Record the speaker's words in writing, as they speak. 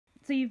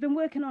So you've been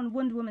working on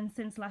Wonder Woman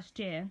since last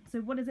year. So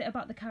what is it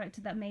about the character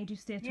that made you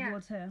steer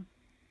towards her?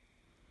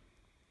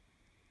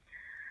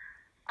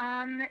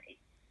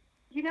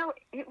 You know,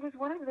 it was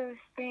one of those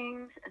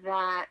things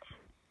that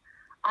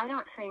I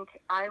don't think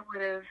I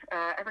would have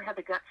ever had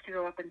the guts to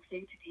go up and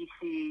say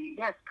to DC,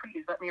 yes,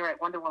 please let me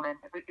write Wonder Woman.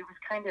 It was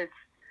kind of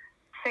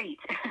fate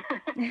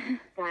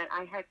that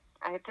I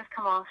had just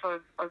come off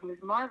of Ms.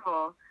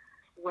 Marvel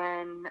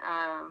when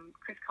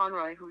Chris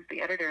Conroy, who was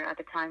the editor at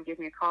the time, gave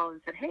me a call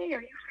and said, hey,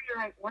 are you free to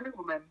write Wonder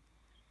Woman?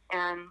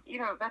 And, you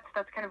know, that's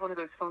kind of one of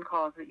those phone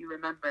calls that you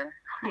remember.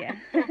 Yeah,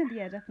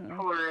 yeah, definitely.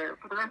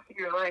 for the rest of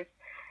your life.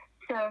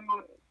 So,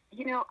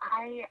 you know,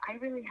 I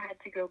really had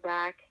to go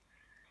back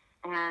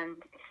and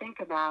think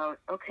about,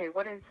 okay,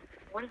 what is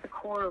the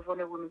core of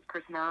Wonder Woman's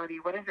personality?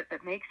 What is it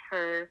that makes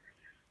her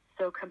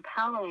so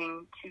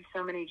compelling to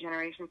so many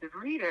generations of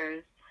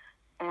readers?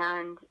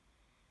 And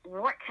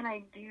what can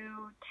I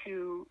do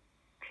to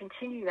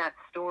continue that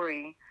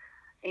story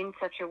in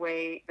such a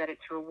way that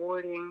it's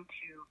rewarding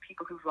to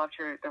people who've loved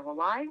her their whole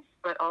lives,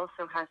 but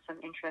also has some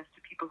interest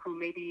to people who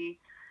maybe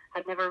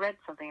had never read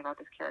something about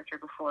this character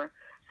before.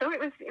 So it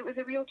was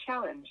a real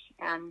challenge,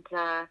 and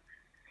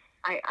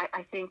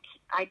I think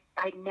I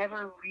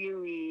never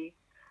really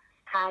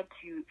had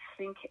to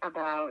think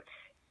about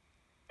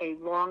a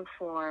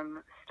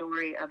long-form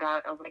story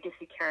about a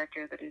legacy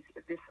character that is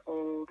this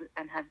old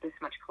and has this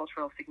much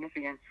cultural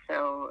significance.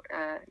 So,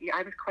 yeah,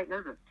 I was quite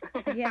nervous.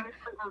 Yeah. I was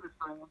quite nervous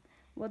for him.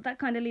 Well, that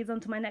kind of leads on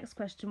to my next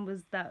question,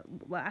 was that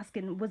we're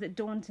asking, was it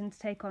daunting to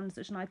take on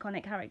such an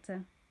iconic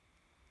character?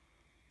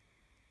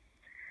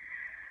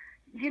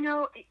 You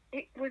know,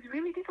 it was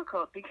really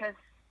difficult because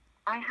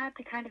I had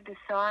to kind of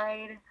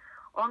decide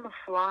on the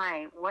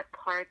fly what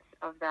parts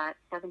of that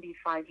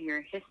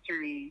 75-year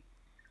history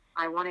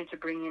I wanted to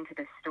bring into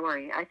this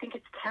story. I think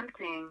it's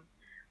tempting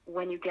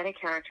when you get a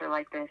character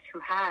like this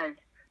who has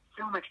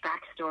so much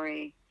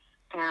backstory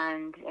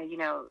and, you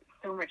know,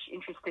 so much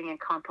interesting and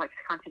complex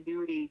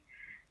continuity.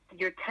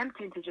 You're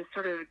tempted to just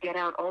sort of get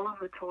out all of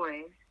the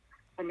toys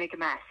and make a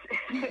mess.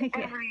 Yeah.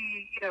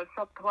 Every, you know,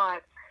 subplot,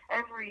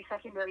 every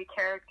secondary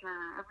character,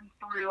 every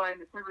storyline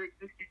that's ever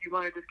existed, you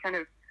want to just kind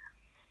of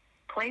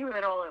play with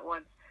it all at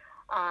once.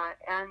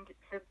 And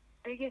the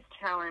biggest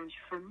challenge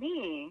for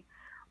me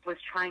was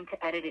trying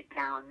to edit it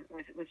down,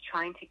 was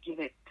trying to give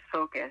it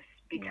focus,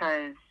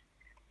 because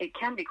it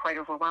can be quite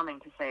overwhelming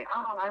to say,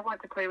 oh, I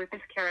want to play with this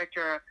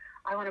character,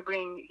 I want to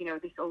bring, you know,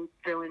 this old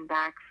villain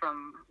back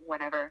from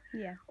whatever,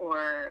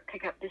 or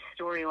pick up this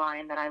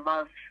storyline that I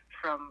loved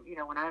from, you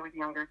know, when I was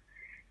younger.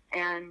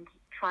 And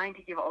trying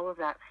to give all of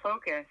that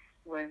focus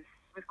was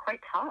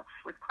quite tough,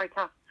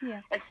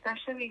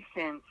 especially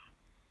since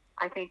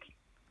I think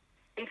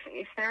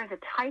if there is a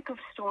type of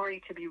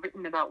story to be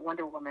written about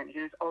Wonder Woman, it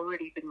has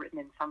already been written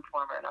in some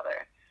form or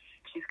another.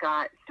 She's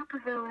got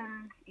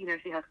supervillains, you know,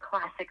 she has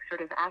classic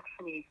sort of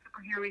action-y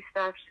superhero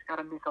stuff, she's got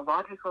a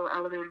mythological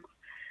element,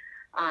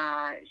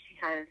 she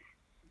has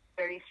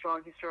very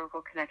strong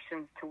historical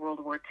connections to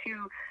World War II.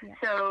 Yeah.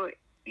 So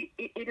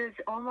it is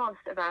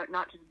almost about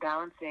not just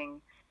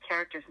balancing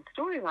characters and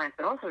storylines,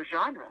 but also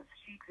genres.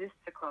 She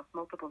exists across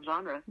multiple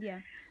genres. Yeah.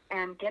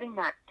 And getting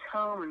that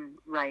tone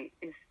right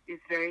is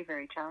very,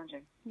 very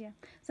challenging. Yeah.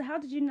 So how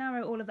did you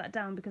narrow all of that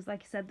down? Because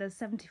like you said, there's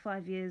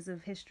 75 years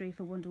of history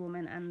for Wonder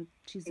Woman and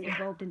she's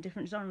involved in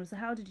different genres. So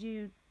how did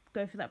you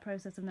go through that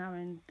process of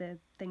narrowing the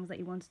things that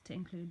you wanted to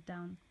include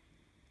down?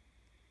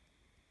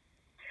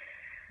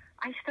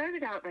 I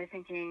started out by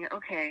thinking,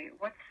 okay,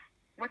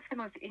 what's the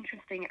most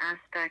interesting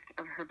aspect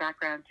of her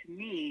background to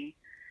me,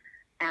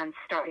 and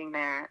starting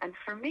there. And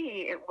for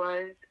me, it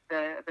was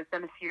the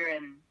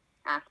Themysciran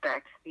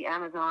aspect, the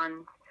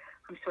Amazons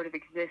who sort of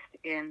exist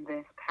in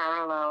this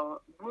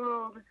parallel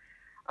world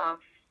of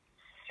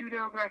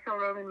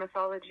pseudo-Greco-Roman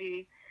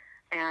mythology,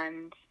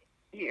 and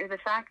the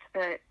fact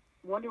that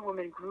Wonder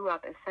Woman grew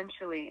up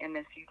essentially in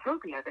this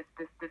utopia,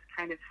 this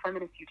kind of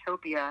feminist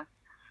utopia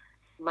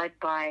led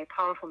by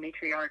powerful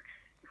matriarchs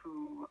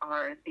who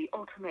are the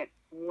ultimate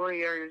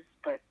warriors,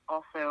 but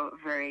also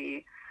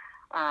very,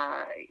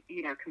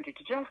 you know, committed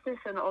to justice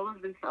and all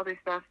of this other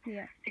stuff.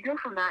 Yeah. To go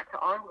from that to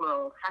our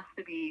world has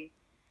to be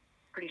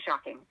pretty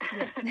shocking.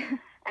 Yeah.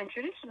 And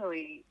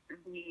traditionally,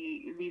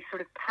 the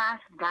sort of path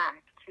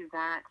back to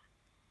that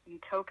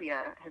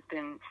utopia has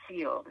been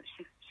sealed.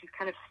 She's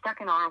kind of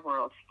stuck in our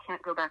world. She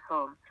can't go back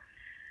home.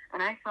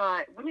 And I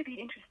thought, wouldn't it be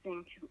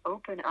interesting to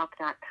open up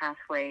that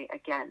pathway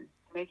again,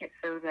 to make it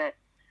so that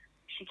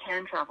she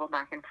can travel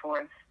back and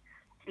forth?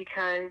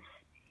 Because,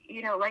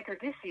 you know, like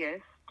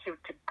Odysseus, to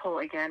pull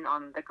again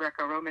on the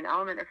Greco-Roman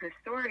element of her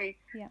story,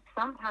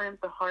 sometimes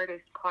the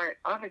hardest part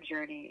of a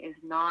journey is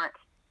not,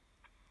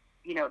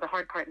 you know, the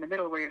hard part in the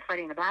middle where you're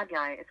fighting the bad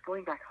guy. It's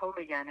going back home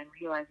again and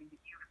realizing that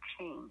you've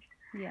changed.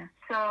 Yeah.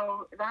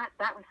 So that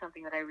was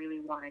something that I really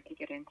wanted to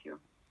get into.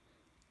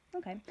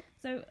 Okay.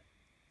 So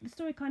the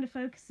story kind of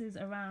focuses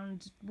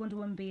around Wonder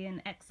Woman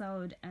being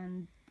exiled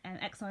and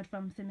exiled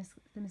from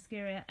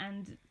Themyscira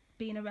and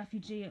being a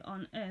refugee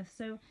on Earth.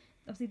 So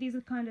obviously these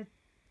are kind of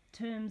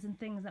terms and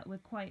things that we're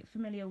quite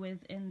familiar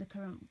with in the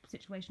current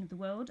situation of the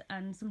world,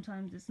 and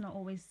sometimes it's not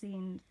always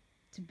seen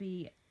to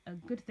be a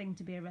good thing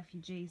to be a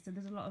refugee, so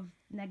there's a lot of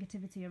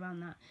negativity around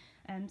that.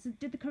 So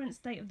did the current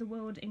state of the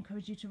world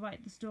encourage you to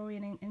write the story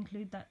and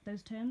include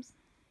those terms?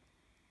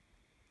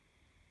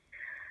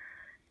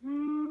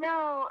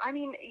 No, I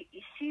mean,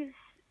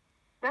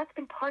 that's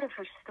been part of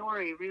her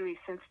story really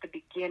since the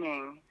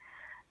beginning,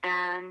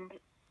 and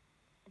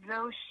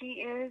though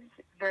she is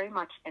very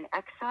much in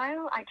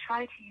exile, I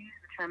try to use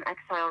the term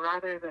exile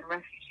rather than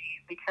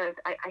refugee, because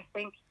I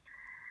think,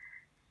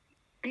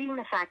 being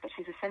the fact that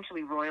she's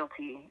essentially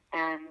royalty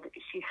and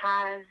she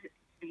has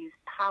these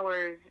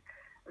powers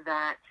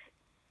that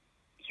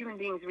human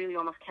beings really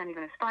almost can't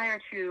even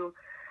aspire to,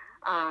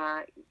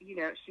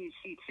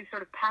 she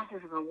sort of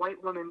passes as a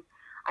white woman.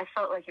 I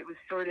felt like it was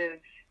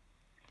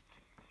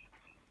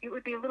it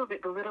would be a little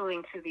bit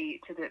belittling to the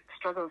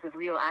struggles of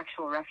real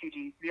actual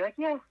refugees. Be like,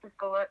 yes, this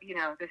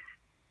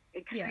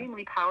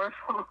extremely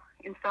powerful,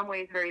 in some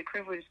ways very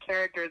privileged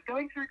character is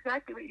going through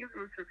exactly what you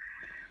go through.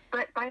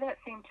 But by that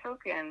same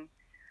token,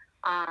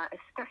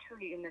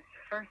 especially in this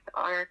first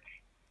arc,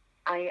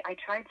 I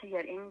tried to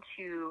get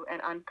into and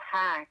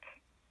unpack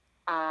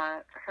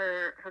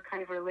her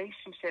kind of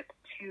relationship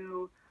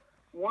to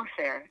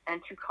warfare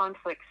and to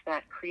conflicts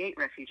that create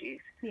refugees.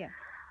 Yeah.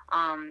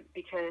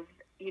 Because,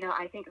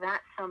 I think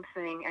that's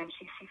something, and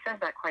she says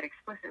that quite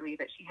explicitly,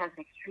 that she has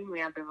an extremely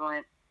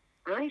ambivalent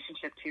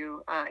relationship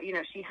to.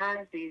 She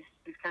has these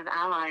kind of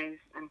allies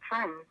and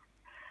friends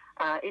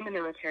in the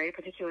military,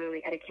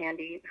 particularly Etta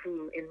Candy,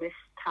 who in this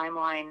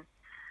timeline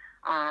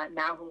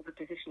now holds a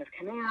position of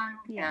command,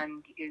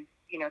 and is,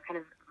 kind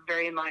of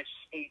very much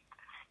a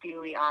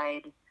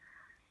steely-eyed,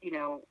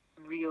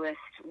 realist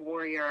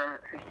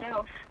warrior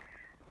herself.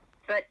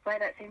 But by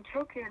that same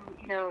token,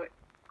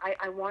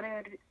 I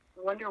wanted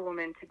Wonder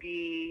Woman to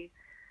be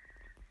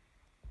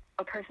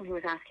a person who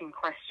was asking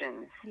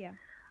questions,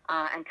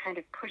 and kind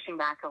of pushing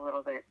back a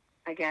little bit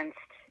against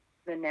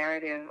the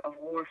narrative of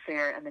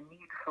warfare and the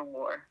need for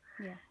war.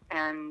 Yeah.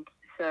 And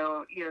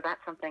so,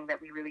 that's something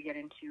that we really get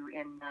into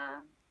in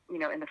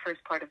the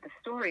first part of the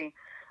story,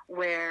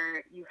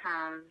 where you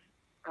have,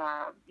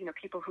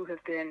 people who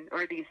have been,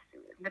 or these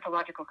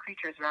mythological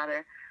creatures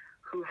rather,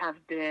 who have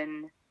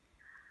been,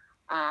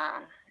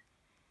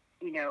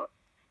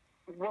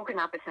 woken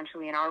up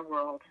essentially in our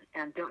world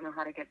and don't know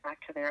how to get back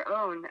to their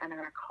own, and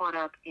are caught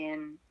up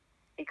in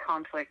a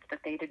conflict that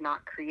they did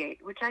not create,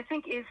 which I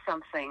think is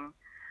something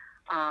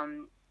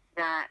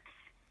that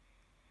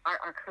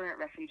our current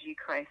refugee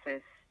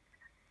crisis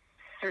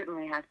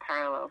certainly has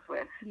parallels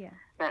with. Yeah.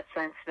 That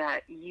sense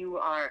that you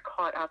are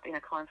caught up in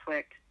a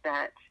conflict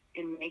that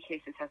in many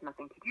cases has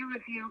nothing to do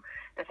with you,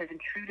 that has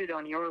intruded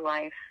on your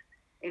life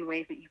in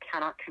ways that you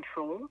cannot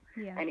control,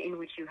 and in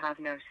which you have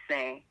no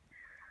say.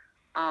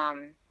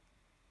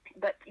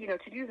 But,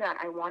 to do that,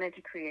 I wanted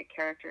to create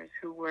characters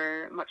who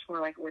were much more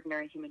like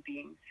ordinary human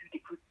beings,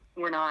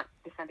 who were not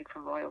descended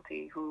from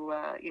royalty, who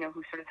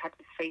sort of had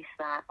to face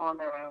that on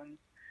their own,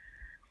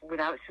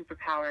 without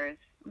superpowers,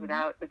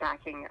 without the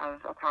backing of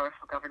a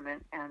powerful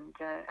government, and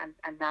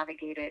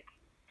navigate it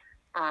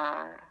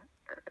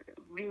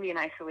really in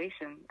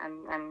isolation.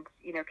 And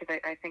because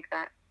I think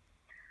that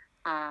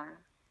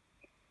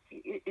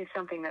it is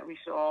something that we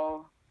should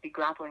all be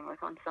grappling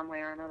with on some way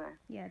or another.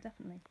 Yeah,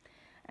 definitely.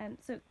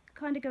 So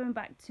kind of going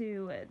back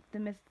to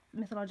the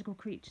mythological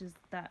creatures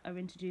that are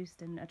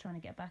introduced and are trying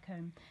to get back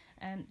home.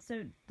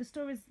 So the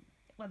story's,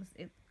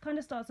 it kind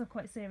of starts off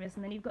quite serious,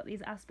 and then you've got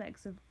these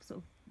aspects of sort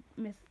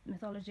of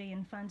mythology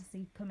and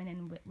fantasy coming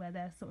in, where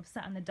they're sort of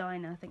sat in the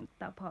diner. I think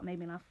that part made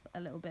me laugh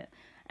a little bit.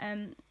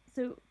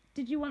 So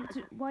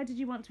why did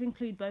you want to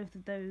include both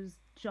of those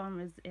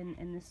genres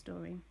in this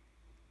story?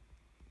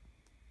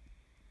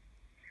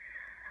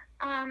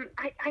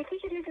 I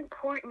think it is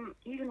important,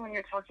 even when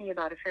you're talking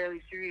about a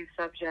fairly serious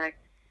subject,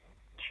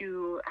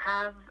 to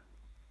have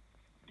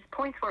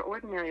points where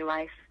ordinary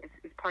life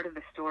is part of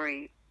the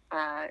story.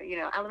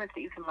 Elements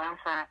that you can laugh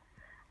at,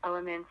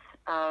 elements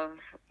of,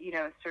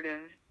 sort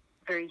of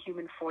very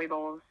human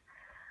foibles.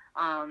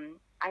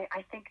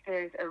 I think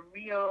there's a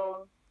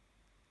real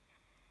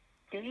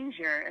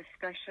danger,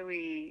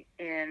 especially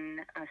in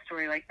a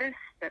story like this,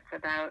 that's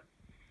about,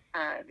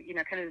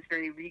 kind of this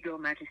very regal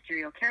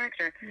magisterial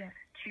character,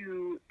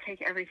 to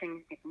take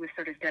everything with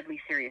sort of deadly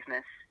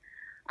seriousness,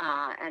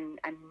 and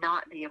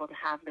not be able to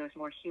have those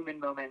more human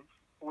moments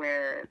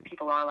where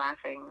people are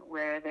laughing,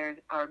 where there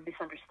are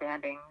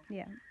misunderstandings,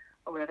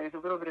 where there's a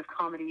little bit of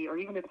comedy or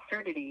even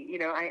absurdity.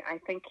 I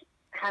think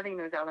having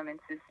those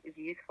elements is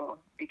useful,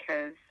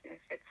 because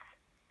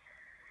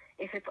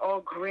if it's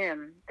all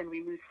grim, then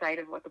we lose sight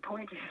of what the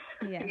point is,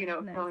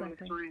 telling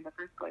the story in the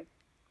first place.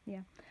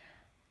 Yeah.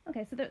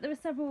 Okay, so there are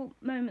several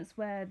moments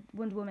where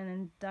Wonder Woman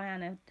and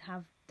Diana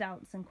have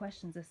doubts and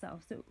questions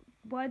herself. So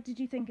why did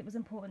you think it was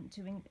important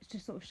to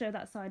sort of show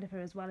that side of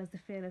her as well as the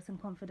fearless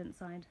and confident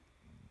side?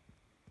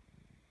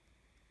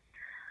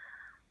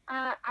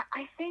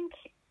 I think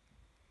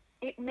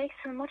it makes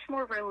her much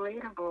more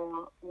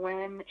relatable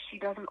when she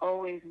doesn't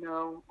always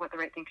know what the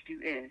right thing to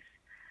do is.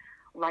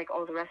 like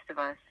all the rest of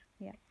us.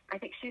 Yeah. I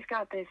think she's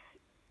got this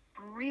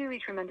really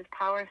tremendous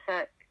power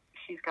set.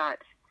 She's got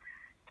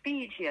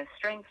speed, she has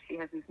strength, she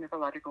has these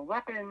mythological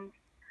weapons.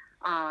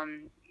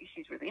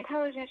 She's really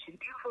intelligent, she's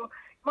beautiful.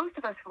 Most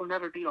of us will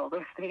never be all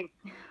those things.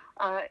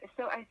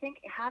 So I think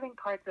having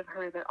parts of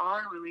her that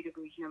are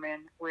relatably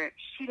human, where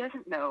she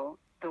doesn't know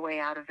the way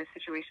out of the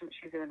situation that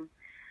she's in,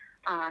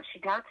 she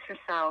doubts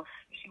herself,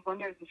 she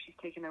wonders if she's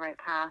taking the right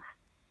path,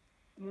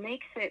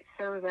 makes it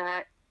so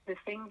that the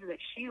things that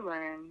she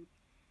learns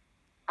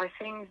are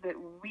things that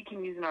we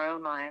can use in our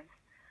own lives.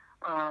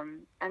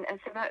 And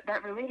so that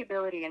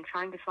relatability and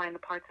trying to find the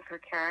parts of her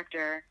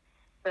character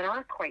that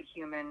are quite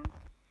human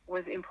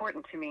was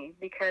important to me,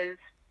 because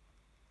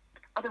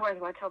otherwise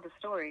why tell the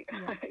story?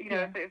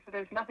 Yeah. If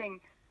there's nothing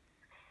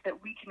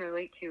that we can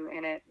relate to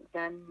in it,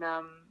 then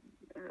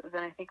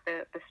I think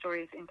the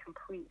story is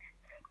incomplete.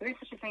 There is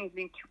such a thing as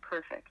being too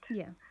perfect.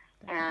 Yeah.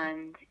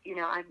 Definitely.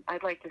 And,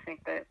 I'd like to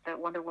think that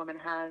Wonder Woman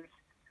has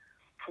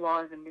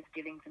flaws and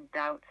misgivings and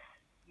doubts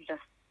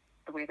just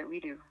the way that we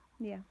do.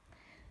 Yeah.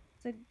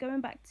 So going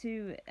back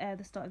to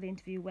the start of the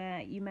interview, where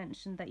you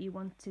mentioned that you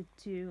wanted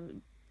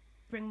to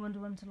bring Wonder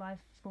Woman to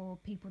life for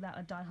people that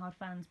are diehard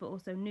fans, but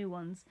also new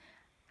ones,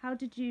 how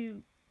did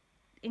you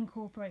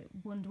incorporate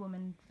Wonder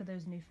Woman for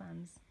those new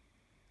fans?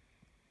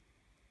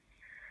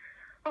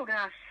 Oh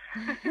gosh.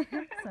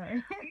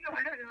 Sorry.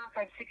 I don't know if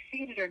I've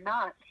succeeded or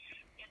not.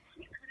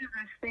 It's one of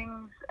those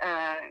things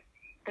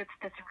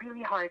that's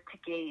really hard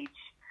to gauge.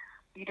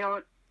 You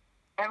don't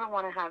ever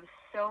want to have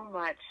so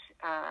much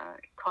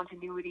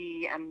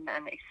continuity and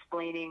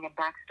explaining and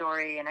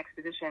backstory and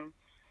exposition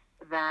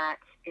that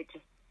it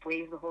just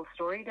weighs the whole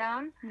story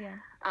down. Yeah.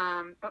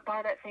 But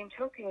by that same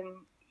token,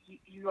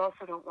 you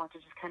also don't want to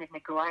just kind of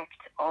neglect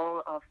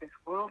all of this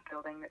world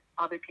building that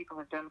other people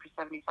have done for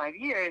 75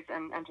 years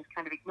and just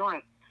kind of ignore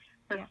it.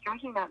 So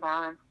striking that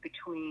balance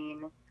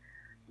between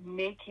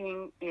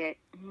making it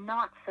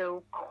not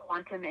so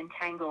quantum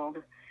entangled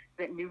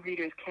that new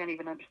readers can't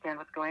even understand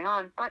what's going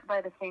on, but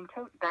by the same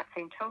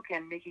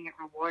token, making it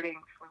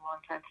rewarding for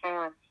longtime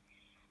fans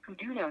who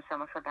do know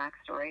some of her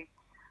backstory,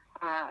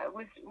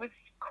 was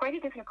quite a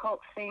difficult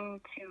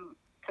thing to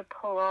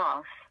pull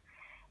off.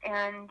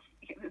 And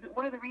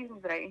one of the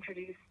reasons that I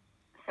introduced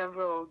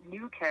several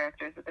new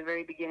characters at the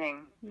very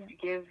beginning is to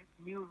give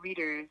new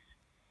readers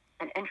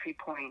an entry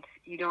point.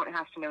 You don't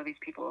have to know these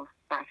people's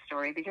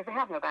backstory, because they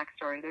have no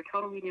backstory. They're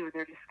totally new.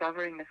 They're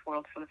discovering this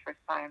world for the first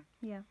time.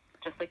 Yeah.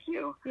 Just like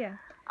you. Yeah.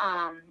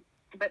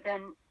 But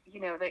then,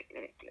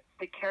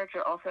 the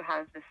character also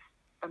has this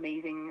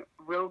amazing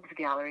rogues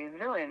gallery of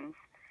villains,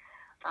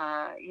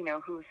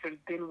 who've sort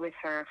of been with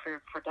her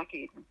for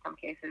decades in some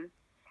cases.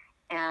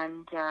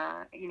 And,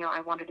 I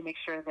wanted to make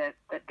sure that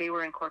they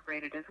were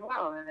incorporated as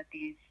well, and that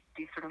these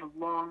sort of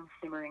long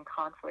simmering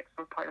conflicts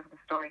were part of the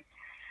story.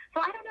 So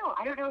I don't know.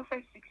 I don't know if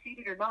I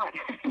succeeded or not.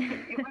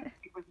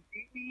 It was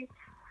really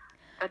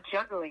a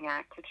juggling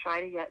act to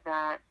try to get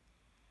that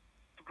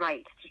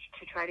right,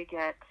 to try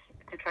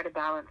to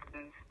balance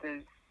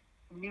those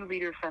new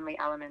reader-friendly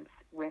elements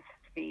with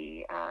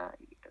the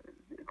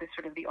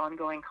sort of the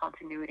ongoing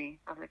continuity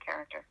of the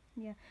character.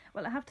 Yeah.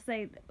 Well, I have to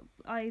say,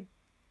 I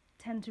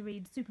tend to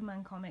read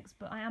Superman comics,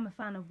 but I am a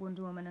fan of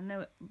Wonder Woman and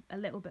know a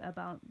little bit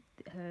about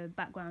her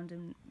background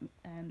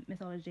and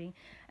mythology.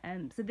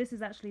 So this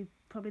is actually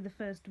probably the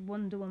first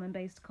Wonder Woman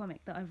based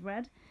comic that I've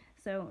read.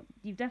 So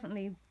you've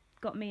definitely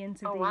got me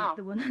into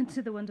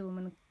the Wonder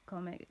Woman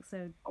comic.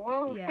 So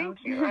thank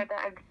you.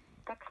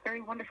 That's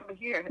very wonderful to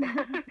hear.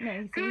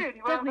 No, good.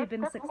 Well, definitely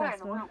been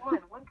successful.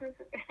 One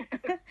person.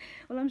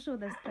 Well, I'm sure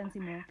there's plenty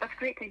more. That's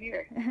great to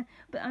hear.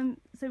 But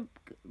so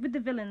with the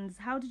villains,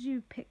 how did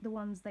you pick the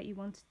ones that you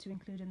wanted to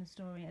include in the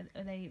story?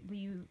 Were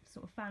you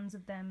sort of fans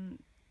of them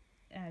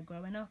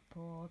growing up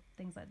or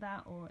things like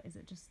that, or is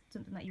it just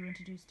something that you were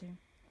introduced to?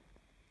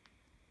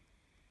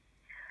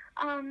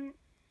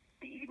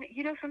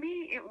 For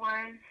me, it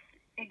was,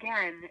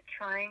 again,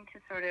 trying to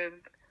sort of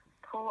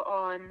pull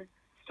on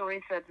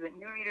story threads that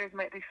new readers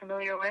might be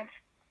familiar with,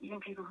 even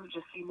people who've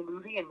just seen the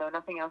movie and know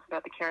nothing else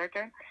about the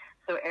character.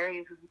 So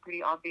Ares was a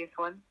pretty obvious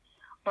one.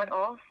 But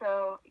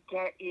also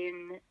get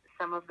in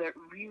some of the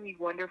really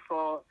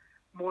wonderful,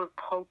 more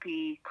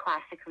pulpy,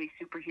 classically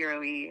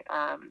superhero-y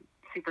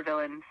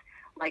supervillains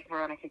like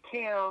Veronica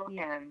Cale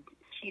and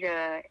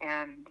Cheetah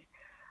and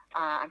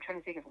I'm trying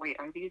to think of,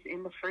 are these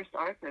in the first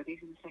arc or are these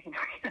in the second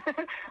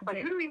arc?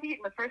 Who do we meet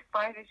in the first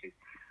 5 issues?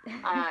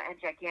 And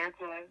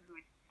Giganta, who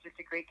is just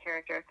a great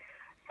character.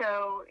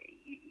 So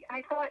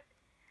I thought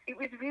it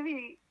was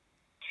really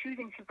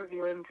choosing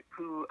supervillains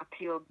who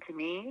appealed to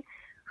me,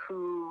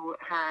 who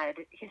had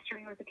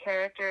history with the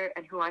character,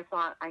 and who I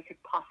thought I could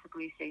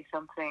possibly say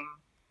something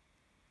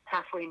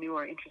halfway new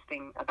or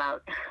interesting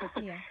about.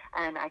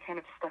 And I kind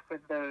of stuck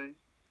with those.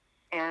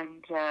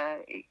 And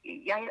I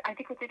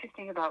think what's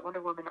interesting about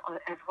Wonder Woman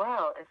as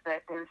well is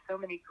that there are so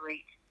many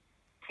great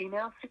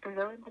female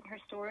supervillains in her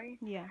story.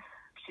 Yeah.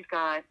 She's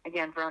got,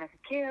 again, Veronica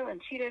Cale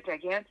and Cheetah,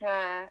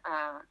 Giganta,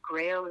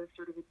 Grail is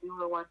sort of a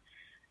newer one.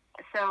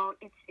 So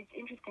it's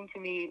interesting to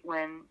me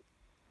when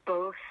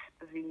both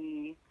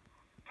the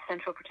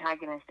central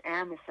protagonist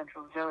and the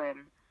central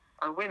villain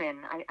are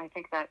women, I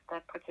think that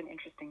puts an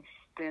interesting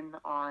spin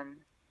on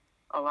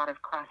a lot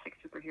of classic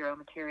superhero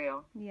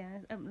material. Yeah,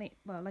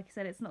 well, like you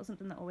said, it's not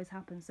something that always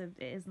happens, so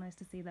it is nice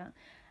to see that.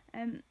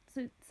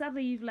 So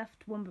sadly, you've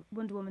left Wonder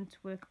Woman to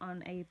work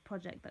on a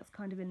project that's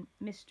kind of in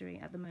mystery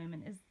at the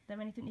moment. Is there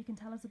anything you can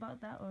tell us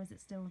about that, or is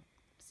it still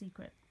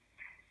secret?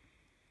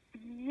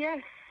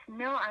 Yes,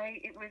 no,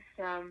 I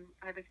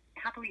was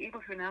happily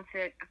able to announce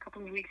it a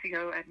couple of weeks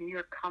ago at New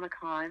York Comic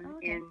Con. Oh,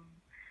 okay. In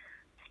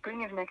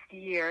spring of next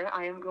year.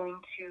 I am going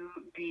to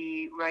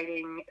be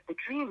writing The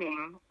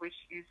Dreaming, which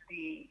is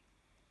the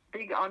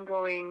big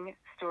ongoing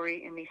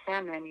story in the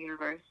Sandman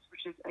universe,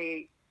 which is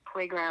a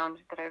playground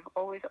that I've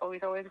always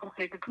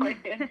wanted to play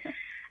in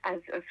as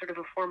a sort of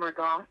a former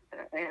goth.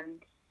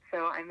 And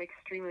so I'm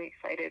extremely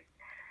excited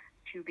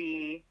to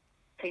be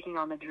taking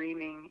on The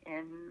Dreaming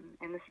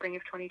in the spring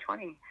of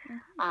 2020.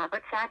 Mm-hmm.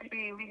 But sad to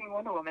be leaving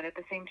Wonder Woman at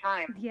the same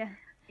time. Yeah.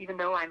 Even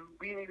though I'm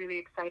really, really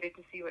excited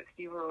to see what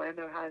Steve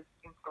Orlando has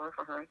in store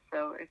for her.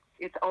 So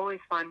it's always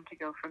fun to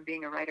go from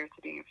being a writer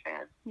to being a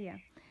fan. Yeah.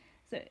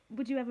 So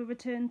would you ever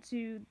return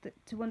to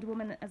Wonder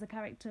Woman as a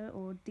character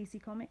or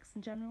DC Comics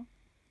in general?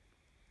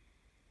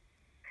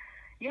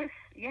 Yes,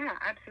 yeah,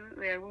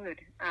 absolutely I would.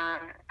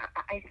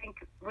 I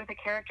think with a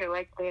character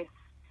like this,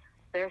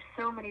 there are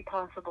so many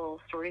possible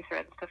story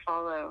threads to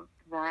follow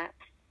that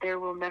there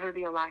will never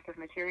be a lack of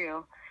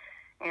material.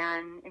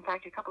 And in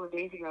fact, a couple of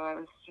days ago, I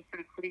was just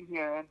sort of sitting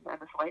here and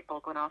this light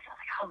bulb went off. I was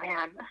like, oh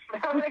man,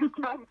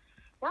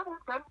 now that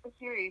I've done the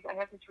series, I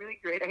have this really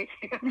great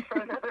idea for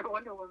another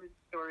Wonder Woman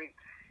story.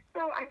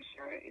 So I'm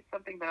sure it's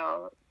something that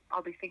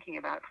I'll be thinking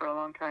about for a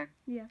long time.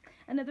 Yeah.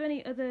 And are there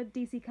any other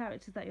DC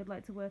characters that you'd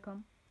like to work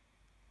on?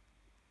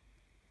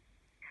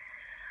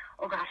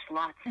 Oh gosh,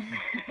 lots.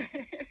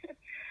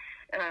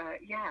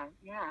 Yeah,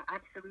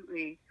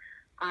 absolutely.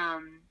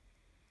 I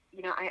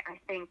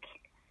think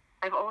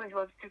I've always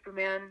loved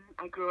Superman.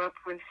 I grew up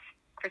with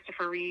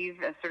Christopher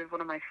Reeve as sort of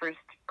one of my first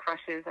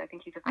crushes. I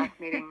think he's a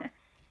fascinating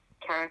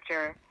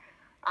character.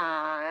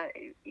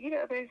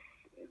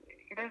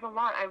 There's a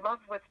lot. I love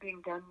what's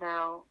being done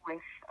now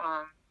with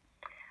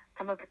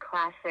some of the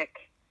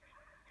classic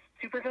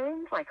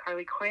supervillains like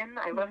Harley Quinn.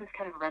 I love this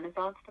kind of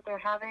renaissance that they're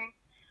having.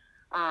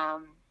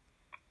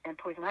 And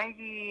Poison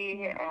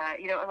Ivy,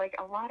 like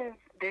a lot of,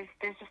 there's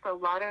just a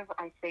lot of,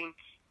 I think,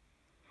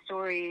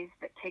 stories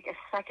that take a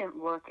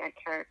second look at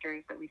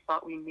characters that we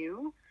thought we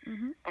knew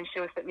mm-hmm. and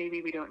show us that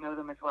maybe we don't know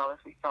them as well as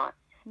we thought.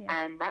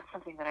 Yeah. And that's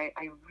something that I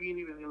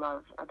really, really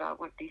love about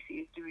what DC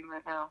is doing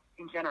right now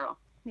in general.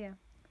 Yeah.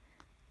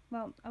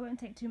 Well, I won't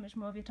take too much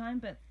more of your time,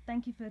 but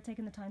thank you for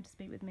taking the time to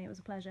speak with me. It was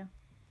a pleasure.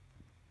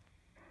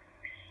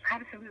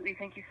 Absolutely.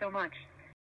 Thank you so much.